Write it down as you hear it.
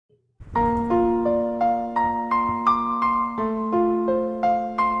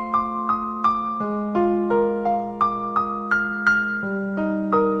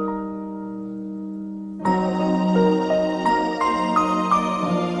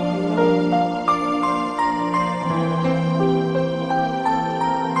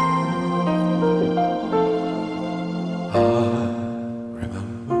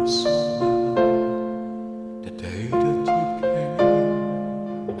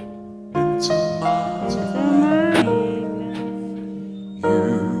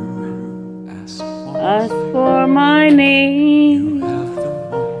Ask for my name.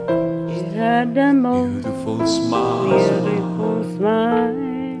 You have the most beautiful smile.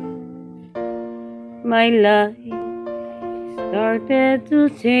 My life started to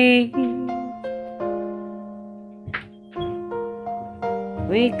change.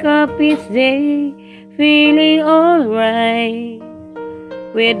 Wake up each day feeling alright.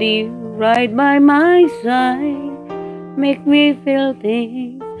 With you right by my side, make me feel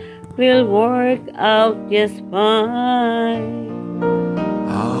things will work out just fine.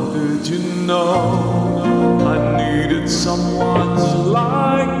 How did you know I needed someone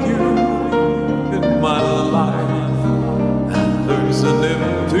like you in my life? And there's an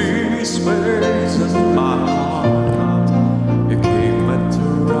empty space in my heart. You came at the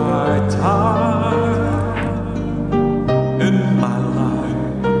right time in my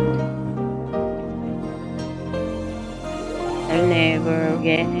life. I'll never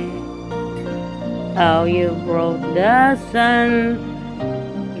forget how you brought the sun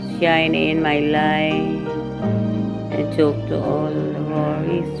to shine in my life and took to all the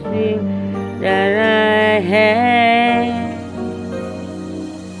worries that I had.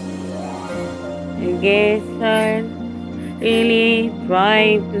 I guess I'm really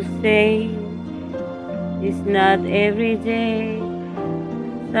trying to say it's not every day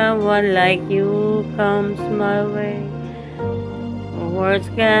someone like you comes my way. Words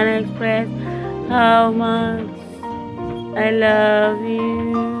can't express how much I love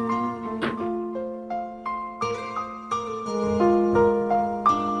you.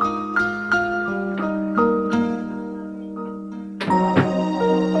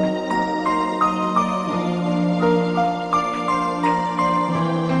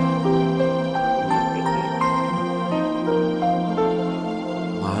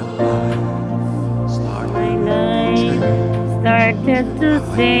 Started to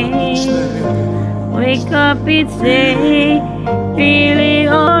sing. Wake up each day feeling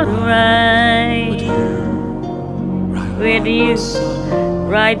alright. With you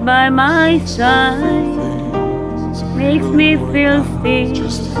right by my side, makes me feel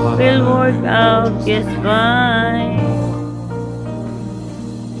things will work out just fine.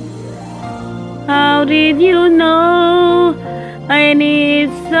 How did you know I need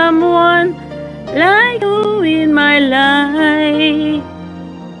someone like you in my life?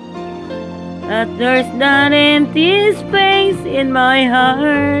 That there's that empty space in my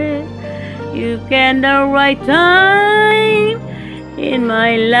heart. You came the right time in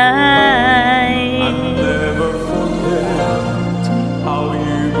my life. I'll never forget how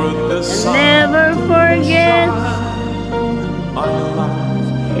you brought the sun. Never forget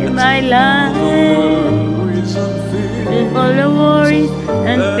in my life. With all the worries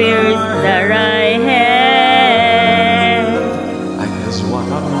and fears that I had.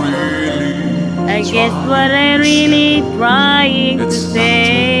 I guess what I'm really trying to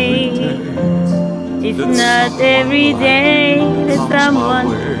say, it's not every day that someone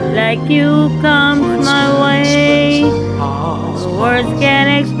like you comes my way. Words can't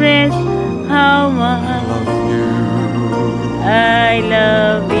express how much I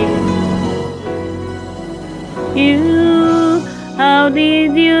love you. How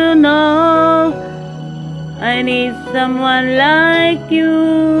did you know I need someone like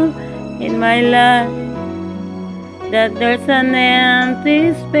you in my life? That there's an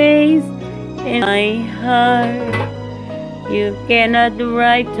empty space in my heart. You came at the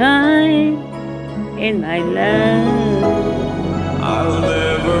right time in my life. I'll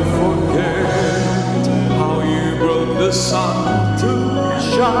never forget how you brought the sun to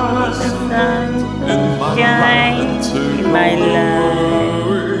shine in my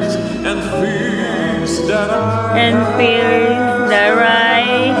life, and fears that I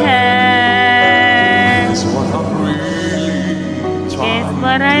had. It's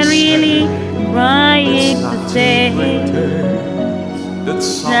what I'm really trying to say.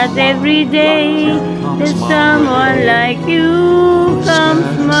 Not every day that someone like you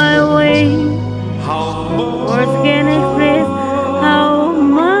comes my way. Words can express how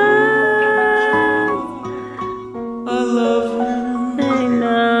much I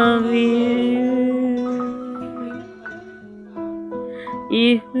love you.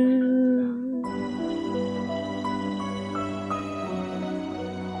 You.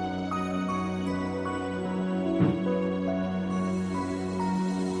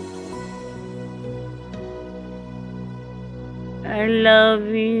 I love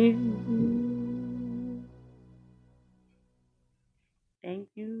you. Thank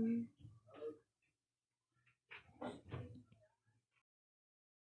you.